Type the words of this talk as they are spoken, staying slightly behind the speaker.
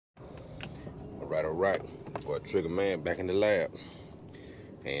All right. Boy, Trigger Man back in the lab.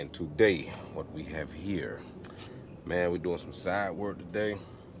 And today, what we have here, man, we're doing some side work today.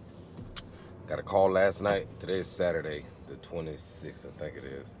 Got a call last night. Today is Saturday, the 26th, I think it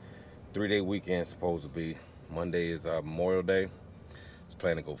is. 3-day weekend supposed to be. Monday is Memorial Day. I was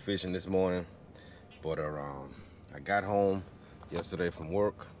planning to go fishing this morning, but I got home yesterday from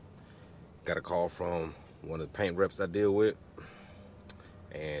work. Got a call from one of the paint reps I deal with,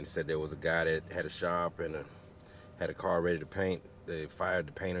 and said there was a guy that had a shop and had a car ready to paint. They fired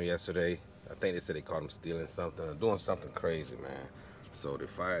the painter yesterday. I think they said they caught him stealing something or doing something crazy, man. So they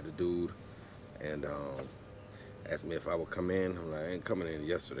fired the dude and asked me if I would come in. I'm like, I ain't coming in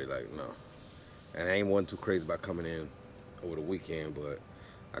yesterday, like, no. And I ain't wasn't too crazy about coming in over the weekend, but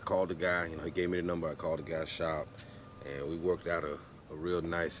I called the guy, you know, he gave me the number. I called the guy's shop, and we worked out a real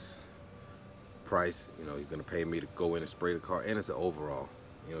nice price. You know, he's gonna pay me to go in and spray the car, and it's an overall.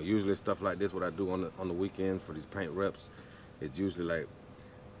 You know, usually stuff like this, what I do on the weekends for these paint reps, it's usually like,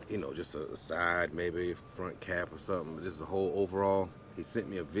 you know, just a side, maybe front cap or something. But this is a whole overall. He sent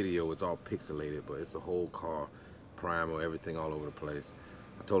me a video. It's all pixelated, but it's a whole car, primer, everything all over the place.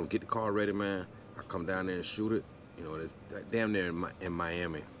 I told him, get the car ready, man. I'll come down there and shoot it. You know, it's damn near in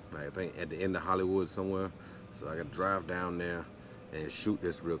Miami. Like, I think at the end of Hollywood somewhere. So I got to drive down there and shoot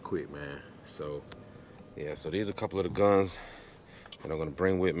this real quick, man. So, yeah, so these are a couple of the guns that I'm going to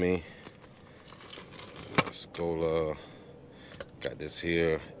bring with me. Let's go, got this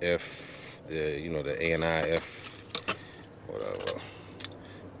here, you know, the A&I F, whatever.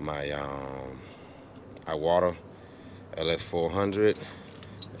 My Iwata LS400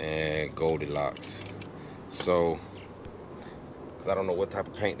 and Goldilocks. So, cause I don't know what type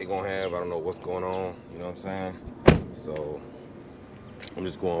of paint they're gonna have. I don't know what's going on. You know what I'm saying? So, I'm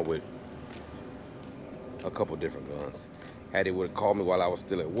just going with a couple different guns. Had they would have called me while I was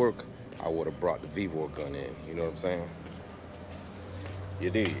still at work, I would have brought the Vivor gun in. You know what I'm saying? You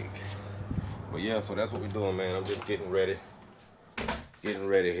dig? But yeah, so that's what we're doing, man. I'm just getting ready. Getting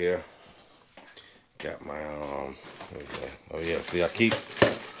ready here. Got my let me see. Oh yeah, see, I keep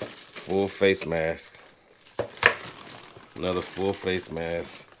full face mask. Another full face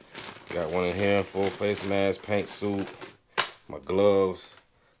mask. Got one in here, full face mask, paint suit, my gloves.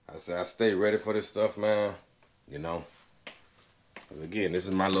 I say I stay ready for this stuff, man. You know. Again, this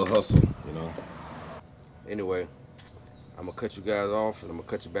is my little hustle, you know. Anyway, I'm gonna cut you guys off, and I'm gonna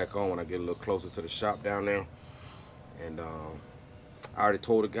cut you back on when I get a little closer to the shop down there. And I already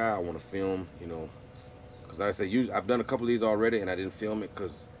told the guy I want to film, you know, because like I said, I've done a couple of these already, and I didn't film it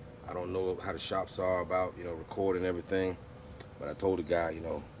because I don't know how the shops are about, you know, recording everything. But I told the guy, you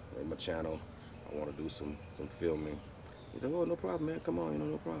know, in my channel, I want to do some filming. He said, "Oh, no problem, man. Come on, you know,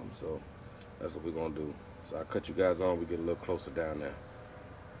 no problem." So that's what we're gonna do. So I cut you guys on. We get a little closer down there.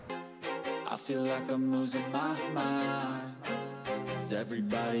 I feel like I'm losing my mind. Is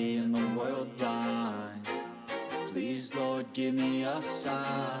everybody in the world blind? Please, Lord, give me a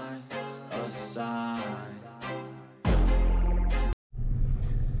sign, a sign.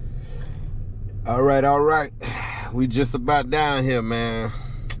 All right. We just about down here, man.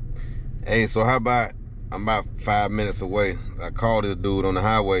 Hey, so how about, I'm about 5 minutes away. I called this dude on the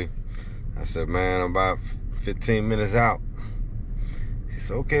highway. I said, man, I'm about 15 minutes out. He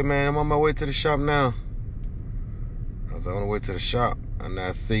said, okay, man, I'm on my way to the shop now. I was on the way to the shop. And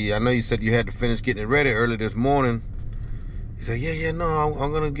I know you said you had to finish getting it ready early this morning. He said, yeah, no,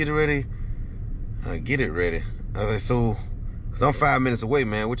 I'm gonna get it ready. Get it ready. I was like, so, cause I'm 5 minutes away,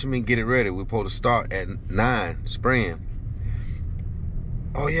 man. What you mean get it ready? We're supposed to start at 9, spraying.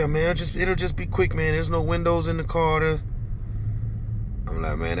 Oh yeah, man, it'll just be quick, man. There's no windows in the car. I'm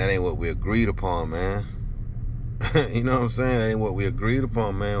like, man, that ain't what we agreed upon, man. You know what I'm saying? That ain't what we agreed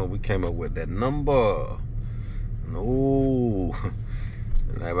upon, man. We came up with that number. No.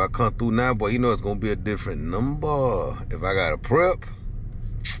 Like, if I come through now, boy, you know it's gonna be a different number. If I got a prep,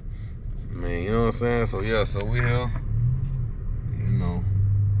 man, you know what I'm saying? So yeah, so we here, you know,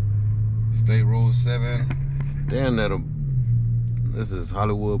 State Road 7. Damn, this is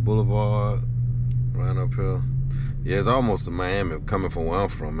Hollywood Boulevard, right up here. Yeah, it's almost to Miami, coming from where I'm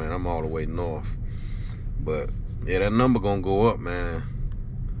from, man. I'm all the way north. But yeah, that number gonna go up, man.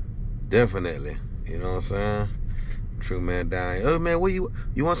 Definitely. You know what I'm saying? True, man, down here. Oh, man, what you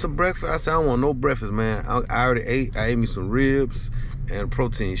want some breakfast? I said, I don't want no breakfast, man. I already ate. I ate me some ribs and a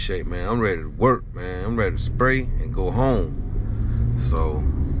protein shake, man. I'm ready to work, man. I'm ready to spray and go home. So,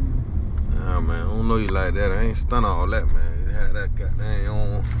 man, I don't know you like that. I ain't stunned all that, man. You had that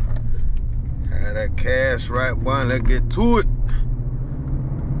goddamn had that cash right, boy, and let's get to it.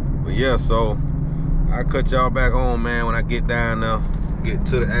 But yeah, so I'll cut y'all back on, man, when I get down there, get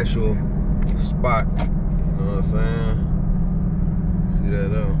to the actual spot. You know what I'm saying? See that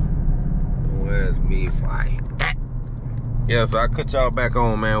though? Don't ask me why. Yeah, so I cut y'all back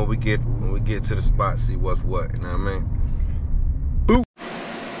on, man, when we get to the spot, see what's what, you know what I mean? Boop!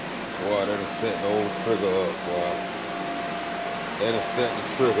 Boy, they done set the old trigger up, boy. They done set the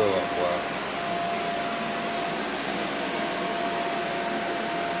trigger up, boy.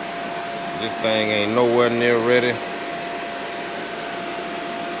 This thing ain't nowhere near ready.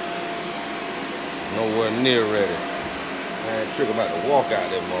 Nowhere near ready. Man, trigger about to walk out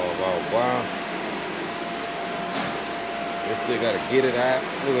that motherfucker, boy. They still gotta get it out.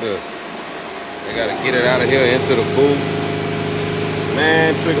 Look at this. They gotta get it out of here into the booth.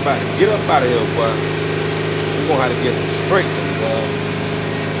 Man, trigger about to get up out of here, boy. We gonna have to get some straightening, boy.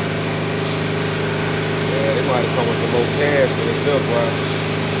 Yeah, they might have to come with some more cash for this up, boy.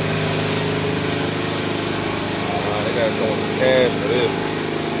 They gotta come with some cash for this.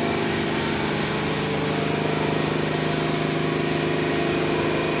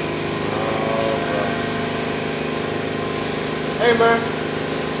 Hey man,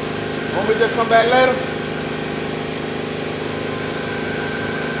 want me to just come back later?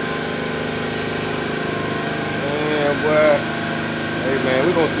 Man, boy. Hey man,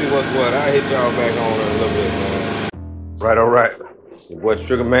 we gonna see what's what. I'll hit y'all back on in a little bit, man. Right, all right. Your boy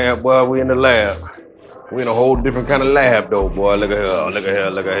Trigger Man, boy, we in the lab. We in a whole different kind of lab though, boy. Look at here, look at here,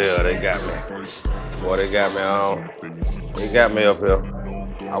 look at here. They got me. Boy, they got me on. They got me up here.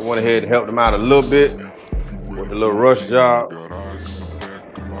 I went ahead and helped them out a little bit with the little rush job.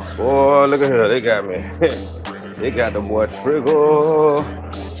 Boy, look at here, they got me. They got the boy Trigger.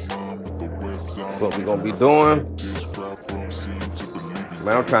 That's what we gonna be doing.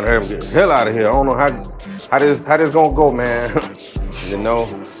 Man, I'm trying to hurry him get the hell out of here. I don't know how this gonna go, man. You know,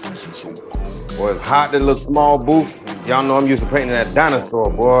 boy, it's hot. That little small booth. Y'all know I'm used to painting that dinosaur,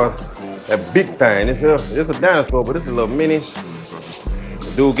 boy. That big thing. It's a dinosaur, but it's a little mini.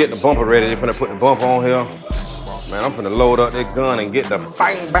 The dude getting the bumper ready. They're finna put the bumper on here. Man, I'm finna load up that gun and get the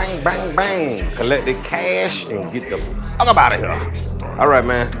bang, bang, bang, bang. Collect the cash and get the fuck up out of here. All right,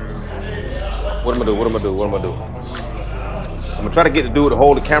 man. What am I do? I'm gonna try to get the dude to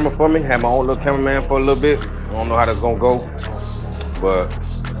hold the camera for me. Have my own little cameraman for a little bit. I don't know how that's gonna go. But,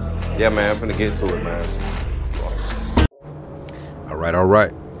 yeah, man, I'm finna get to it, man. All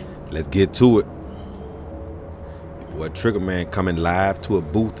right. Let's get to it. Your boy Trigger Man coming live to a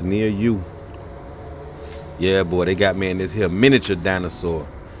booth near you. Yeah, boy, they got me in this here miniature dinosaur.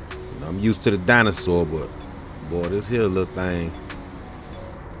 You know, I'm used to the dinosaur, but boy, this here little thing.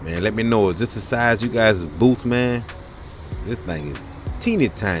 Man, let me know, is this the size you guys' booth, man? This thing is teeny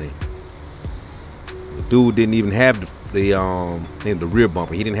tiny. The dude didn't even have the rear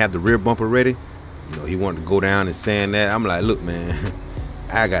bumper. He didn't have the rear bumper ready. You know, he wanted to go down and sand that. I'm like, look, man,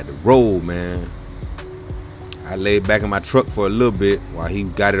 I got the roll, man. I laid back in my truck for a little bit while he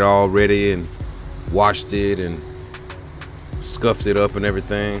got it all ready and washed it and scuffed it up and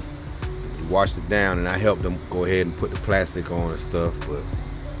everything. He washed it down and I helped him go ahead and put the plastic on and stuff, but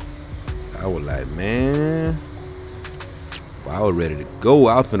I was like, man, boy, I was ready to go.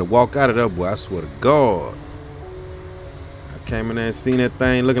 I was finna walk out of there, boy, I swear to God. I came in there and seen that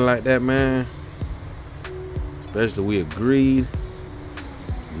thing looking like that, man. Especially we agreed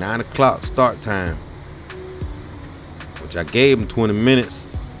 9 o'clock start time, which I gave him 20 minutes.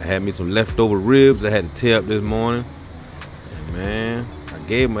 I had me some leftover ribs I had to tear up this morning. And man, I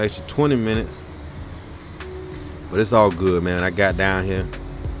gave him an extra 20 minutes. But it's all good, man. I got down here.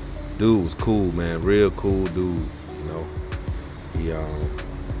 Dude was cool, man. Real cool dude. You know,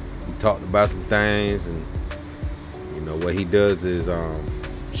 he talked about some things, and you know what he does is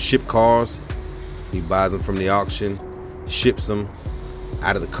ship cars. He buys them from the auction, ships them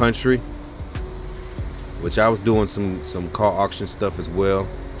out of the country. Which I was doing some car auction stuff as well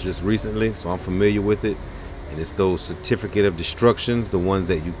just recently, so I'm familiar with it. And it's those certificate of destructions, the ones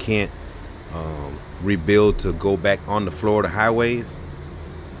that you can't rebuild to go back on the Florida highways.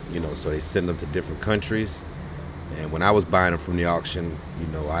 You know, so they send them to different countries. And when I was buying them from the auction, you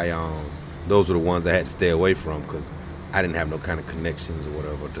know, those were the ones I had to stay away from because I didn't have no kind of connections or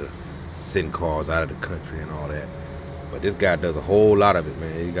whatever to send cars out of the country and all that. But this guy does a whole lot of it,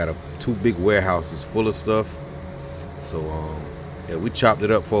 man. He got 2 big warehouses full of stuff. So yeah, we chopped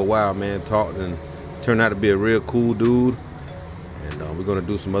it up for a while, man. Talked, and turned out to be a real cool dude. And we're gonna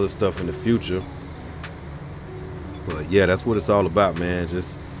do some other stuff in the future. But yeah, that's what it's all about, man.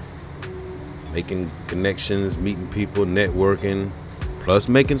 Just making connections, meeting people, networking, plus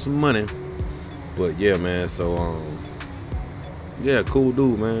making some money. But yeah, man. So yeah, cool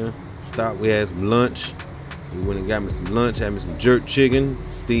dude, man. Stopped. We had some lunch. We went and got me some lunch, had me some jerk chicken,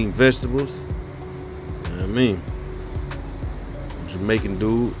 steamed vegetables. You know what I mean? Jamaican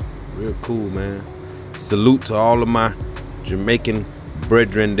dude, real cool, man. Salute to all of my Jamaican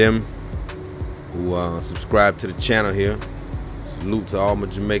brethren, them who subscribe to the channel here. Salute to all my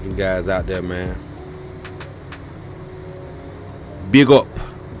Jamaican guys out there, man. Big up,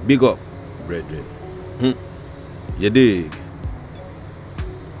 brethren. You dig?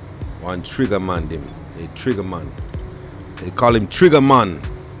 One trigger man, them. A trigger man. They call him Trigger Man.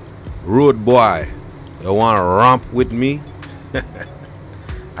 Road boy. You wanna romp with me?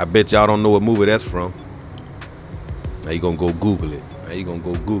 I bet y'all don't know what movie that's from. Now you gonna go Google it.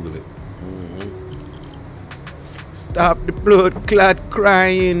 Stop the blood clot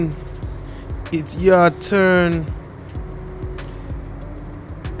crying. It's your turn.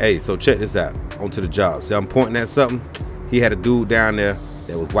 Hey, so check this out. On to the job. See, I'm pointing at something. He had a dude down there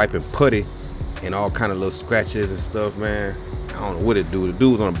that was wiping putty and all kind of little scratches and stuff, man. I don't know what it do. The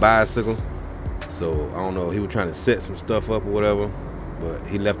dude was on a bicycle. So, I don't know. He was trying to set some stuff up or whatever. But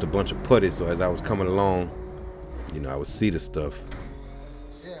he left a bunch of putty. So, as I was coming along, you know, I would see the stuff.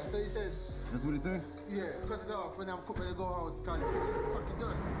 Yeah, so he said. That's what he said? Yeah, cut it off when I'm cooking to go out because suck the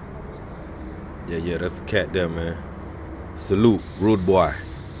dust. Yeah, that's the cat there, man. Salute, rude boy.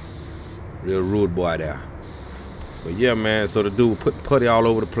 Real rude boy there. But yeah, man, so the dude put putty all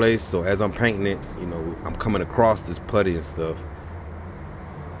over the place. So as I'm painting it, you know, I'm coming across this putty and stuff.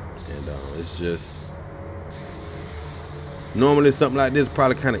 And it's just, normally something like this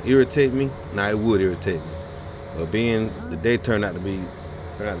probably kind of irritate me. Nah, it would irritate me. But being the day turned out to be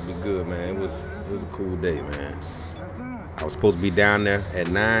good, man. It was a cool day, man. I was supposed to be down there at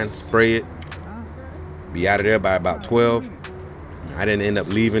 9, spray it, be out of there by about 12. I didn't end up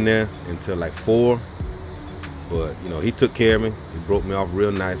leaving there until like 4. But, you know, he took care of me. He broke me off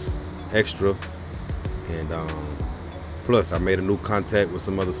real nice, extra. And plus, I made a new contact with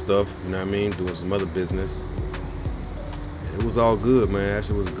some other stuff, you know what I mean? Doing some other business. And it was all good, man.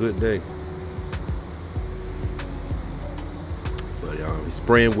 Actually, it was a good day. But he's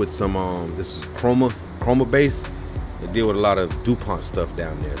spraying with some, this is chroma base. They deal with a lot of DuPont stuff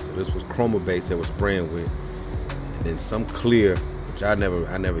down there. So this was chroma base that was spraying with. And then some clear, which I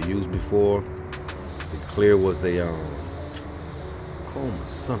never used before. The clear was a chroma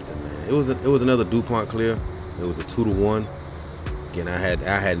something, man. It was another DuPont clear. It was a 2-to-1. Again,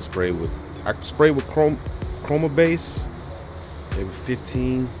 I sprayed with chroma base maybe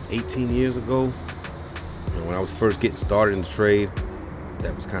 15, 18 years ago. And when I was first getting started in the trade,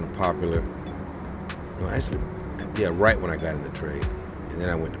 that was kind of popular. No, actually, yeah, right when I got in the trade. And then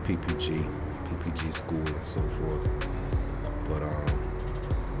I went to PPG school and so forth. But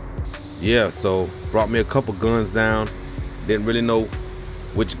yeah, so brought me a couple guns down. Didn't really know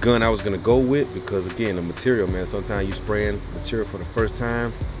which gun I was gonna go with because again, the material, man, sometimes you spraying material for the first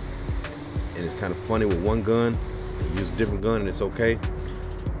time and it's kind of funny with one gun. You use a different gun and it's okay.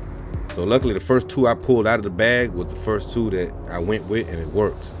 So luckily the first 2 I pulled out of the bag was the first 2 that I went with and it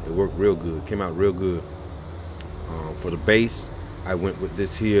worked. It worked real good, came out real good. For the base, I went with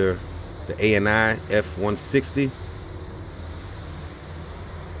this here, the A&I F160.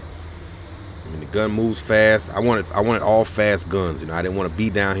 I mean, the gun moves fast. I wanted all fast guns. You know, I didn't want to be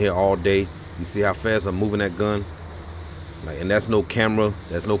down here all day. You see how fast I'm moving that gun? Like, and that's no camera.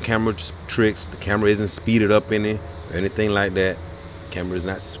 That's no camera tricks. The camera isn't speeded up in it or anything like that. The camera is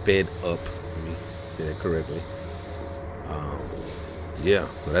not sped up. Let me say that correctly. Yeah,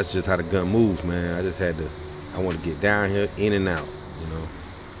 so that's just how the gun moves, man. I want to get down here, in and out, you know.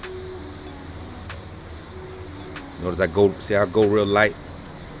 Notice I go real light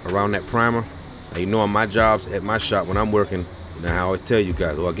around that primer. Now, you know, on my jobs at my shop when I'm working, you know, I always tell you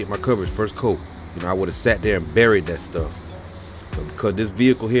guys, I get my coverage first coat. You know, I would have sat there and buried that stuff. But because this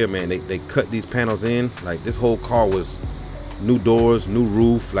vehicle here, man, they cut these panels in. Like, this whole car was new doors, new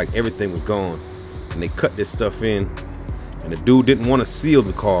roof, like everything was gone. And they cut this stuff in. And the dude didn't want to seal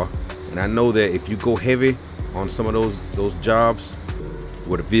the car. And I know that if you go heavy on some of those jobs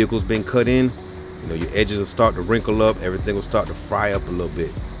where the vehicle's been cut in, you know, your edges will start to wrinkle up, everything will start to fry up a little bit.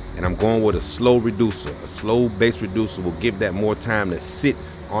 And I'm going with a slow reducer. A slow base reducer will give that more time to sit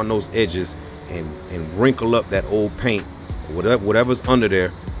on those edges and wrinkle up that old paint, whatever's under there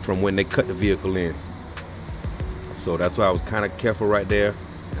from when they cut the vehicle in. So that's why I was kind of careful right there.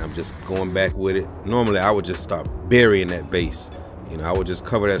 And I'm just going back with it. Normally I would just start burying that base. You know, I would just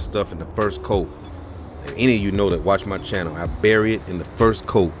cover that stuff in the first coat. And any of you know that watch my channel, I bury it in the first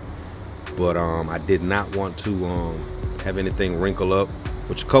coat. But I did not want to have anything wrinkle up,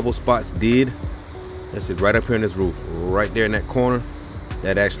 which a couple spots did. That's it, right up here in this roof, right there in that corner.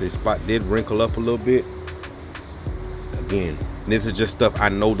 That actually spot did wrinkle up a little bit. Again, And this is just stuff I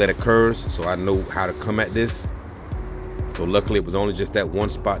know that occurs, so I know how to come at this. So luckily it was only just that one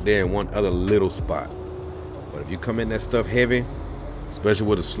spot there and one other little spot. But if you come in that stuff heavy, especially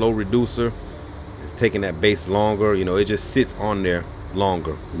with a slow reducer, it's taking that bass longer. You know, it just sits on there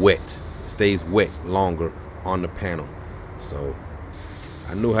longer, wet. It stays wet longer on the panel. So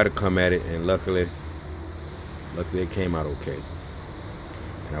I knew how to come at it, and luckily it came out okay.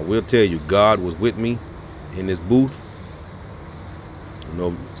 And I will tell you, God was with me in this booth. You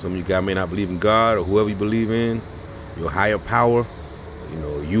know, some of you guys may not believe in God or whoever you believe in, your higher power, you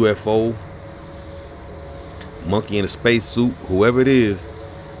know, UFO, monkey in a space suit, whoever it is,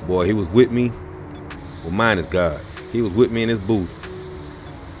 boy, he was with me. Well, mine is God. He was with me in this booth.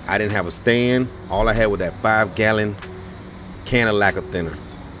 I didn't have a stand. All I had was that 5-gallon can of lacquer thinner.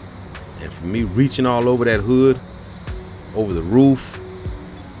 And for me reaching all over that hood, over the roof,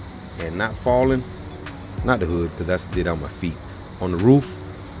 and not falling, not the hood, because that's did on my feet, on the roof,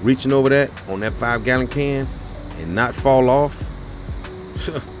 reaching over that on that 5-gallon can and not fall off,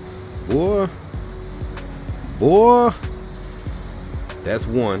 boy, that's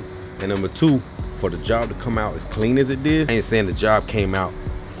one. And number two, for the job to come out as clean as it did, I ain't saying the job came out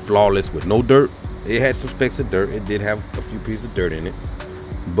flawless with no dirt. It had some specks of dirt. It did have a few pieces of dirt in it,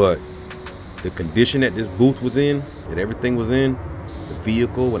 but the condition that this booth was in, that everything was in, the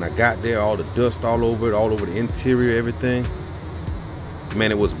vehicle, when I got there, all the dust all over it, all over the interior, everything, man,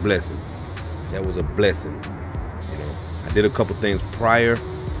 it was a blessing. That was a blessing. You know, I did a couple things prior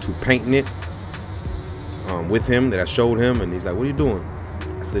to painting it with him that I showed him, and he's like, what are you doing?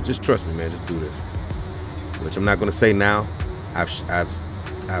 I said, just trust me, man, just do this. Which I'm not gonna say now. I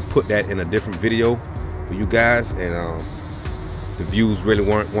put that in a different video for you guys, and the views really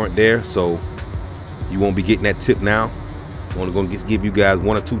weren't there, so you won't be getting that tip now. I'm only gonna give you guys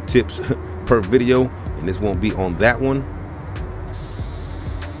 1 or 2 tips per video, and this won't be on that one.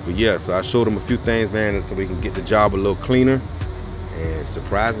 But yeah, so I showed him a few things, man, so we can get the job a little cleaner. And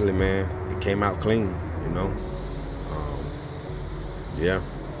surprisingly, man, it came out clean, you know. Yeah,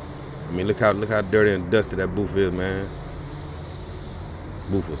 I mean, look how dirty and dusty that booth is, man.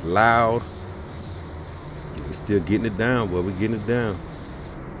 Booth was loud. We're still getting it down, but we're getting it down.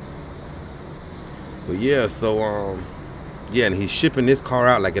 But yeah, so yeah, and he's shipping this car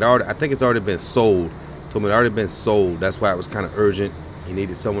out like it already. I think it's already been sold. Told me it already been sold. That's why it was kind of urgent. He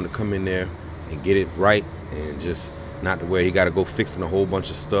needed someone to come in there and get it right, and just not to where he got to go fixing a whole bunch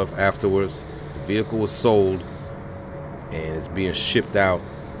of stuff afterwards. The vehicle was sold, and it's being shipped out.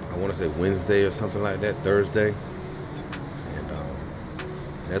 I want to say Wednesday or something like that, Thursday. And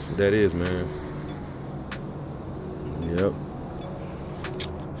that's what that is, man. Yep.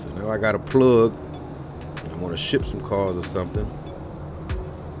 So now I got a plug. I want to ship some cars or something.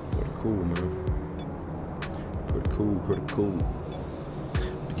 Pretty cool, man. Pretty cool.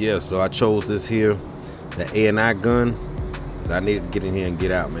 But yeah, so I chose this here, the A&I gun. I needed to get in here and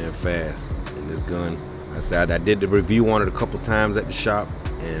get out, man, fast. And this gun, I said I did the review on it a couple times at the shop,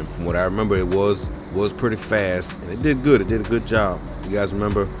 and from what I remember, it was pretty fast, and it did good. It did a good job. You guys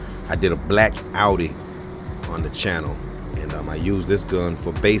remember, I did a black Audi on the channel, and I used this gun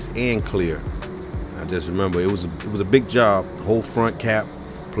for bass and clear. I just remember it was a big job. The whole front cap,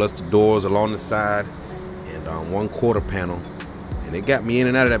 plus the doors along the side, and 1/4 panel, and it got me in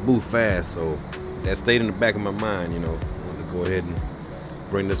and out of that booth fast. So that stayed in the back of my mind, you know. I wanted to go ahead and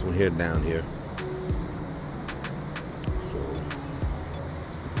bring this one here down here. So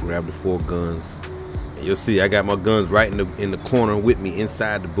grab the 4 guns, and you'll see I got my guns right in the corner with me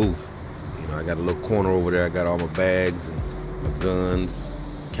inside the booth. You know, I got a little corner over there. I got all my bags and my guns,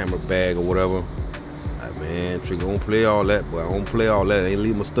 camera bag or whatever. Like, man, Trigger, don't play all that, boy. I don't play all that. I ain't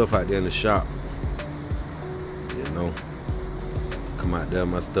leave my stuff out there in the shop. You know, come out there,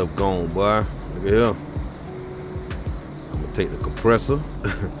 my stuff gone, boy. Look at here. I'm gonna take the compressor.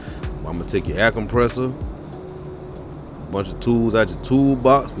 I'm gonna take your air compressor. A bunch of tools out your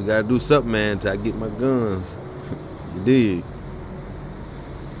toolbox. We gotta do something, man, till I get my guns. You dig?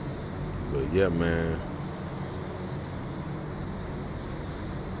 But yeah, man.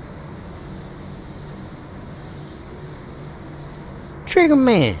 Trigger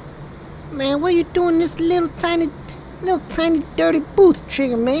man, what you doing in this little tiny dirty booth,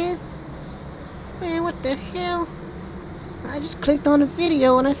 Trigger man? Man, what the hell? I just clicked on the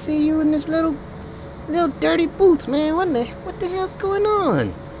video and I see you in this little dirty booth, man. What the hell's going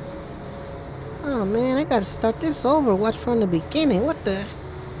on? Oh man, I gotta start this over. Watch from the beginning. What the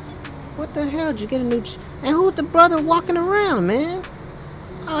hell? Did you get a new? And who's the brother walking around, man?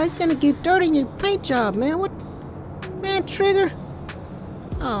 Oh, he's gonna get dirty in your paint job, man. What? Man, Trigger.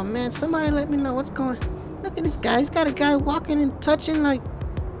 Oh man, somebody let me know what's going. Look at this guy. He's got a guy walking and touching like...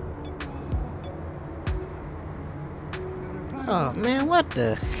 Oh, man, what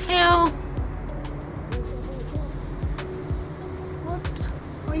the hell? What?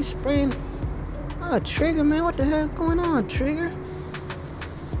 Why are you spraying? Oh, Trigger, man, what the hell's going on, Trigger?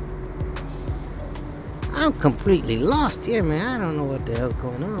 I'm completely lost here, man. I don't know what the hell's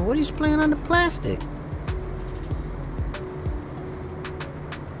going on. What are you spraying on the plastic?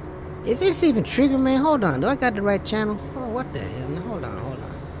 Is this even Trigger, man? Hold on. Do I got the right channel? Oh, what the hell? No, hold on, hold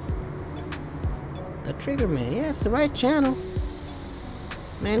on. The Trigger, man. Yeah, it's the right channel.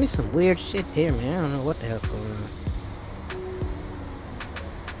 Man, there's some weird shit here, man. I don't know what the hell's going on.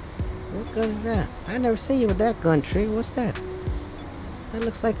 What gun is that? I never seen you with that gun, Trigger. What's that? That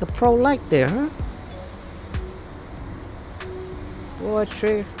looks like a Prolite there, huh? Boy,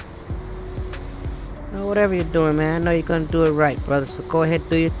 Trigger. Whatever you're doing, man, I know you're gonna do it right, brother. So go ahead,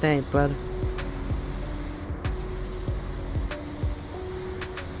 do your thing, brother.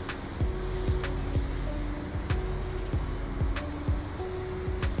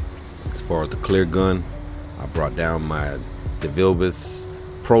 As far as the clear gun, I brought down my DeVilbiss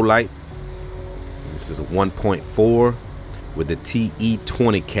Prolite. This is a 1.4 with the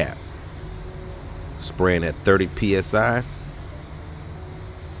TE20 cap. Spraying at 30 PSI.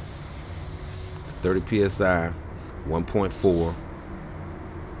 30 PSI, 1.4,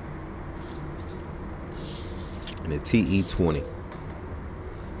 and the TE20. You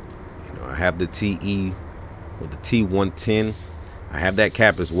know, I have the TE with the T110. I have that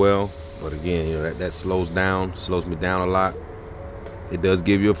cap as well, but again, you know, that slows me down a lot. It does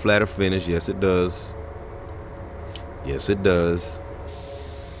give you a flatter finish. Yes, it does. Yes, it does.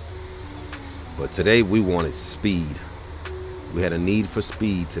 But today we wanted speed. We had a need for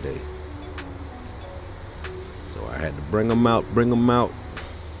speed today. I had to bring them out.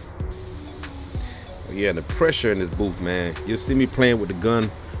 Yeah, the pressure in this booth, man. You'll see me playing with the gun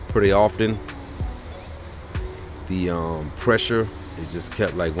pretty often. The pressure, it just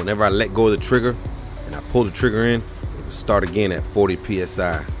kept like, whenever I let go of the trigger and I pull the trigger in, it would start again at 40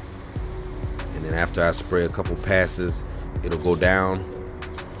 PSI. And then after I spray a couple passes, it'll go down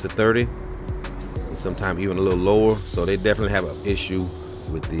to 30. And sometimes even a little lower. So they definitely have an issue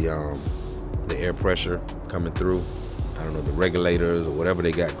with the air pressure coming through. I don't know, the regulators or whatever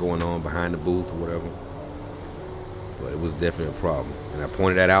they got going on behind the booth or whatever. But it was definitely a problem. And I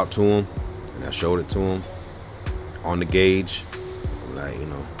pointed that out to him and I showed it to him on the gauge. I'm like, you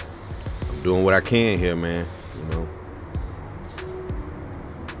know, I'm doing what I can here, man. You know.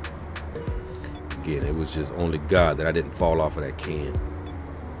 Again, it was just only God that I didn't fall off of that can.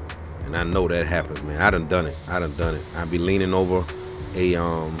 And I know that happens, man. I done it. I'd be leaning over a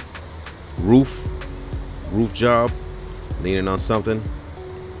roof job, leaning on something,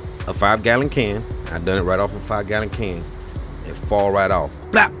 a 5-gallon can. I done it right off a 5-gallon can and fall right off.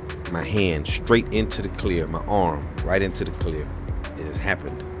 Blap! My hand straight into the clear, my arm right into the clear. It has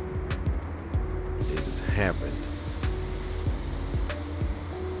happened. It has happened.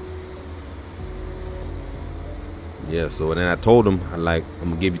 Yeah, so then I told him, I'm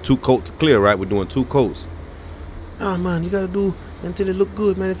gonna give you 2 coats of clear, right? We're doing 2 coats. Oh man, you gotta do until it look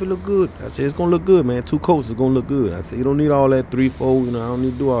good, man. If it look good, I said it's gonna look good, man. 2 coats is gonna look good. I said you don't need all that 3, 4. You know, I don't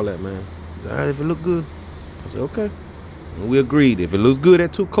need to do all that, man. He said, all right, if it look good, I said okay. And we agreed. If it looks good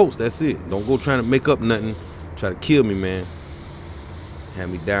at 2 coats, that's it. Don't go trying to make up nothing, try to kill me, man. Had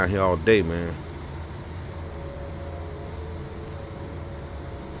me down here all day, man.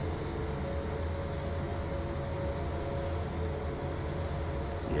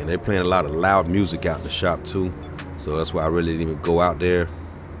 Yeah, they playing a lot of loud music out in the shop too. So that's why I really didn't even go out there.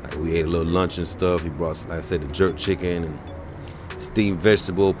 Like, we ate a little lunch and stuff. He brought, like I said, the jerk chicken and steamed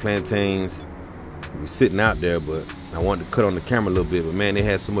vegetable, plantains. We sitting out there, but I wanted to cut on the camera a little bit. But man, they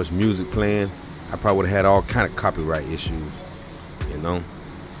had so much music playing. I probably would have had all kind of copyright issues, you know.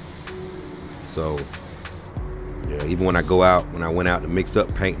 So yeah, even when I go out, when I went out to mix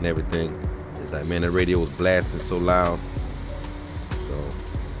up paint and everything, it's like, man, the radio was blasting so loud. So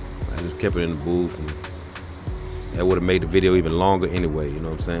I just kept it in the booth, and that would have made the video even longer anyway, you know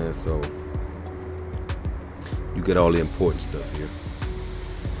what I'm saying? So you get all the important stuff here.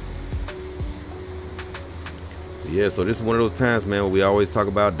 But yeah, so this is one of those times, man, where we always talk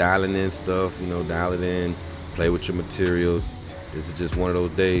about dialing in stuff, you know, dial it in, play with your materials. This is just one of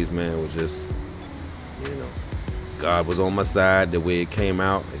those days, man, where just, you know, God was on my side. The way it came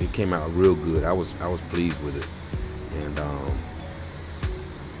out, and it came out real good. I was pleased with it. And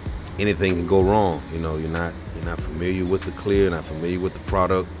anything can go wrong, you know. You're not familiar with the clear, not familiar with the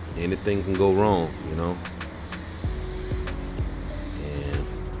product. Anything can go wrong, you know.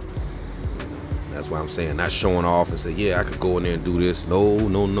 And That's why I'm saying, not showing off and say, yeah, I could go in there and do this. No.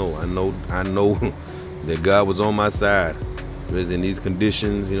 I know that God was on my side. Was in these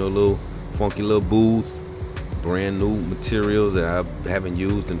conditions, you know, little funky little booth, brand new materials that I haven't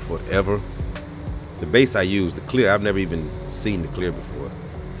used in forever. The bass I used, the clear, I've never even seen the clear before.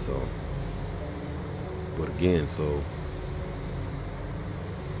 So, but again, so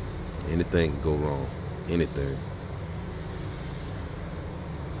anything can go wrong. Anything.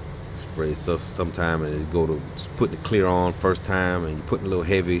 Spray stuff sometime and you go to put the clear on first time and you're putting a little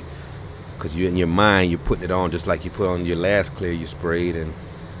heavy because you're in your mind, you're putting it on just like you put on your last clear you sprayed, and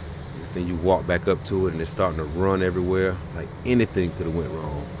then you walk back up to it and it's starting to run everywhere. Like anything could have went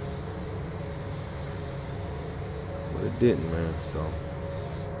wrong. But it didn't, man. So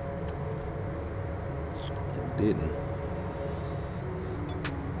it didn't.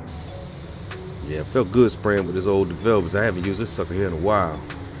 Yeah, it felt good spraying with this old developers. I haven't used this sucker here in a while.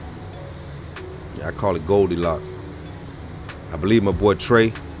 Yeah, I call it Goldilocks. I believe my boy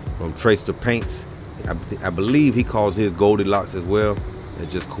Trey from Tracer Paints, I believe he calls his Goldilocks as well.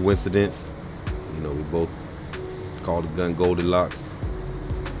 It's just coincidence. You know, we both call the gun Goldilocks.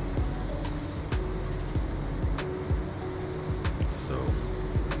 So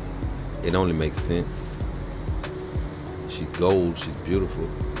it only makes sense. She's gold, she's beautiful.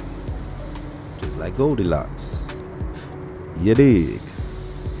 Just like Goldilocks. You dig?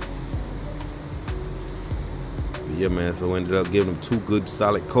 But yeah, man, so I ended up giving them 2 good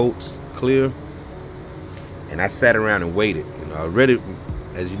solid coats, clear. And I sat around and waited. You know, I was ready,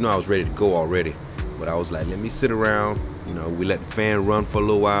 as you know, I was ready to go already. But I was like, let me sit around. You know, we let the fan run for a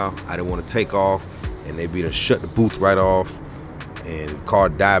little while. I didn't want to take off, and they'd be to shut the booth right off, and the car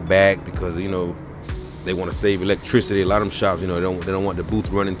die back because, you know, they want to save electricity. A lot of them shops, you know, they don't want the booth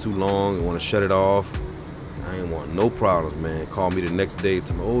running too long. They want to shut it off. I ain't want no problems, man. Call me the next day,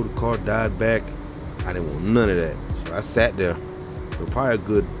 tell me, oh, the car died back. I didn't want none of that. So I sat there for probably a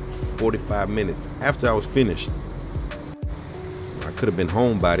good 45 minutes after I was finished. I could have been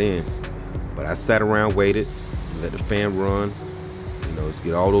home by then, but I sat around, waited, let the fan run. You know, let's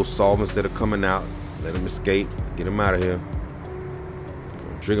get all those solvents that are coming out, let them escape, get them out of here.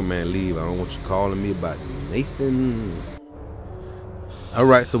 Trigger man leave. I don't want you calling me about Nathan. All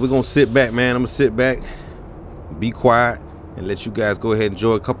right, so we're gonna sit back, man. I'm gonna sit back, be quiet, and let you guys go ahead and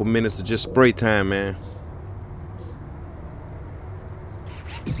enjoy a couple minutes of just spray time, man.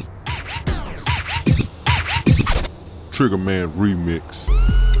 Trigger Man remix.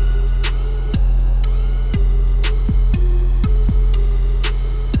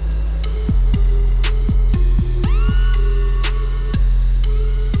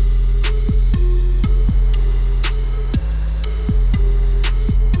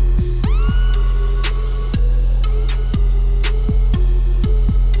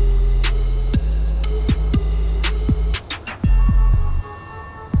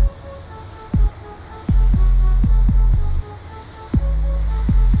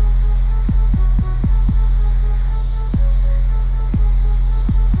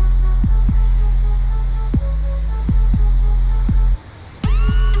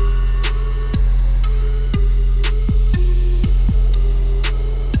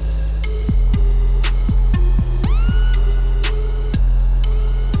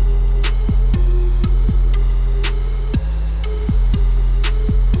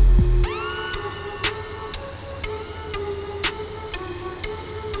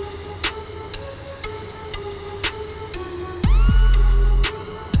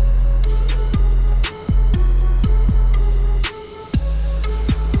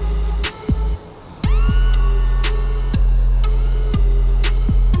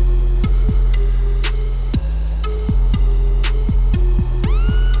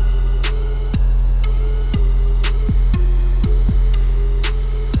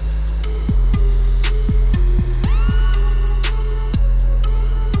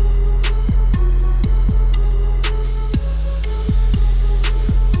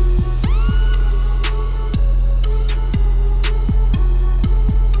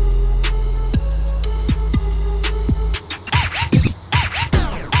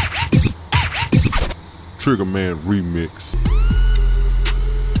 Trigger Man remix.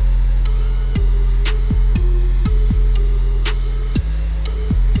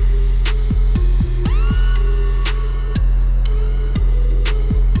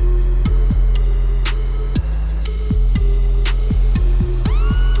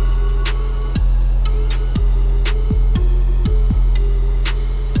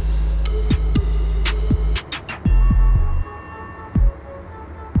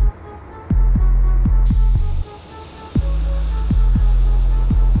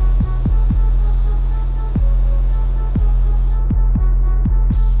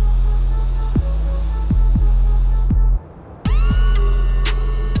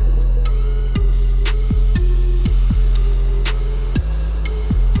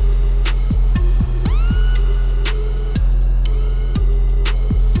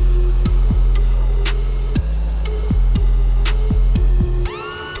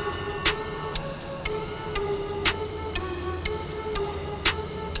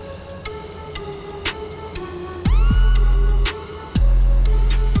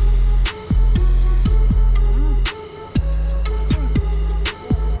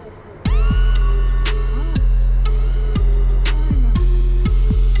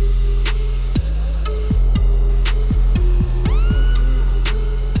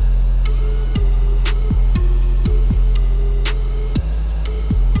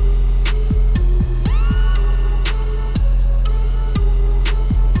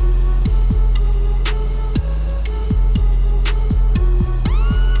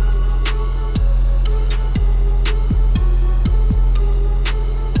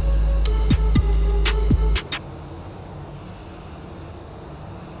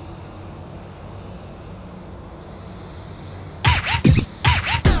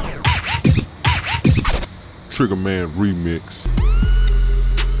 Trigger Man Remix.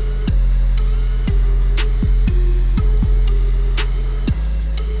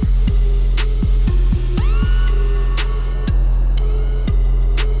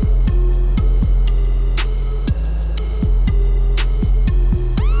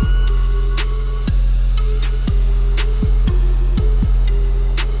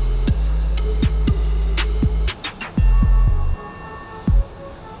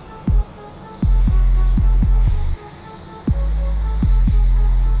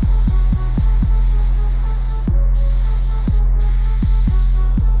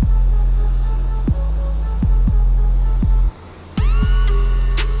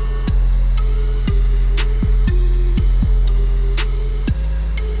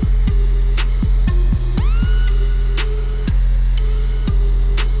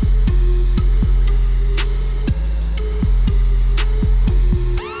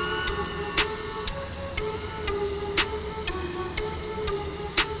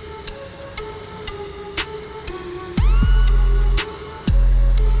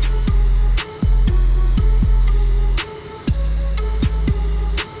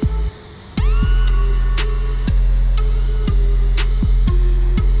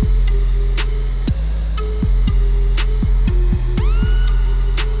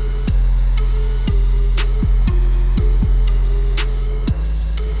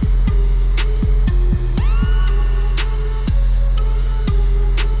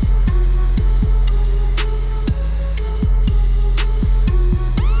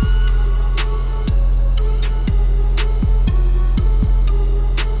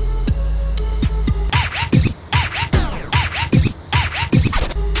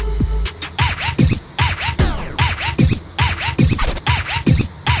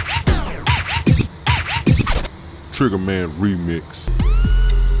 Trigger Man Remix.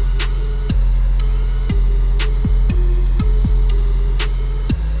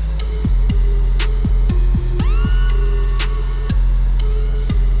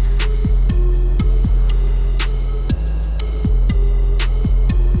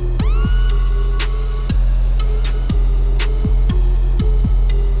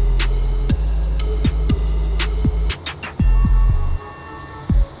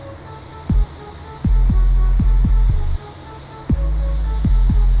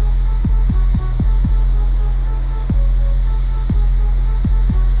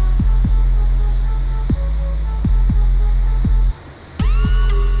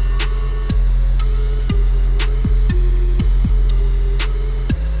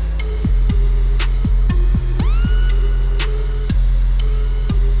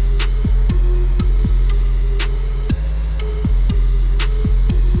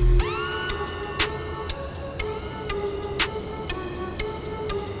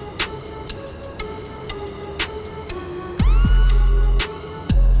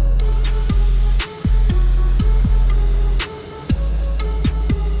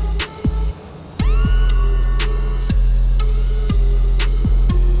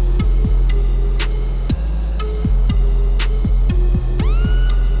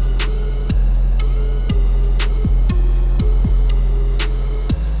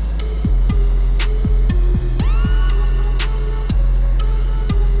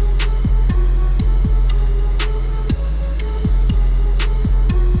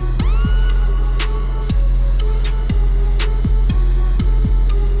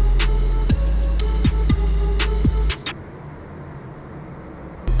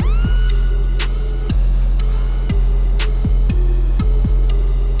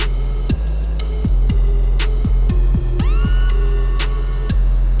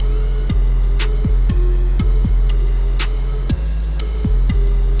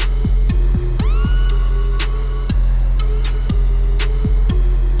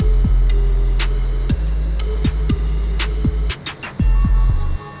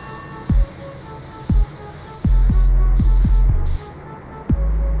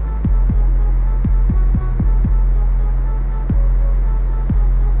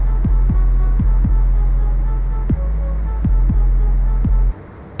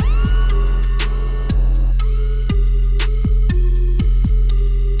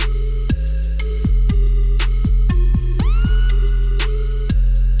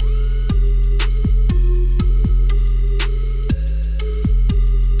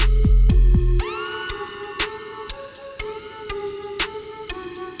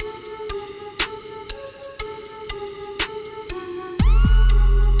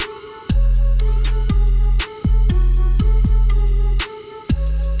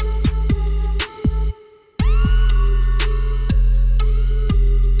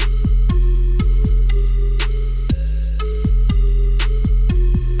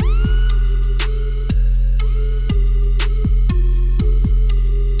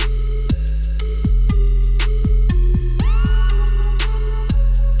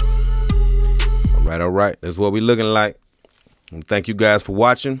 right. That's what we looking like. And thank you guys for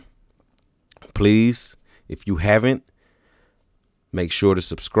watching. Please, if you haven't, make sure to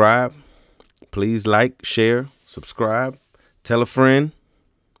subscribe. Please like, share, subscribe, tell a friend.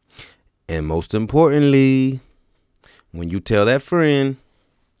 And most importantly, when you tell that friend,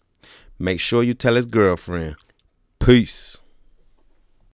 make sure you tell his girlfriend. Peace.